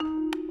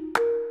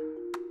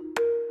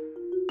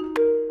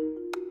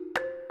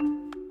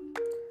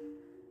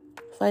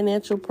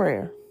Financial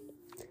prayer.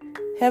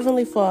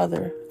 Heavenly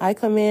Father, I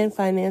command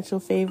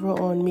financial favor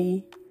on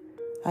me.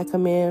 I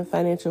command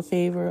financial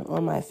favor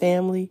on my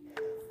family.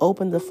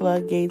 Open the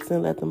floodgates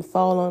and let them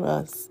fall on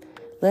us.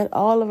 Let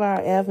all of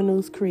our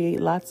avenues create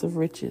lots of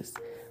riches.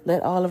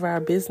 Let all of our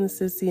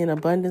businesses see an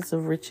abundance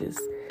of riches.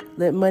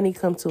 Let money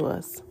come to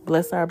us.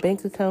 Bless our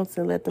bank accounts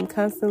and let them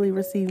constantly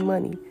receive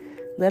money.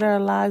 Let our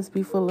lives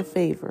be full of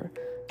favor.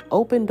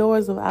 Open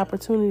doors of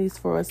opportunities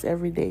for us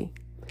every day.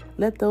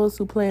 Let those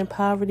who plan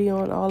poverty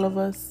on all of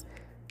us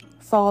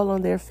fall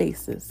on their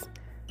faces.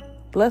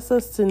 Bless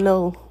us to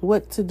know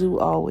what to do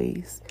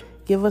always.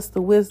 Give us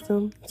the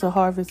wisdom to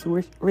harvest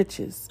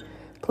riches.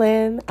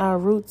 Plan our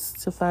roots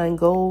to find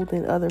gold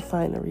and other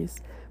fineries.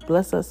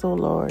 Bless us, O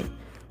Lord.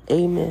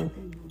 Amen.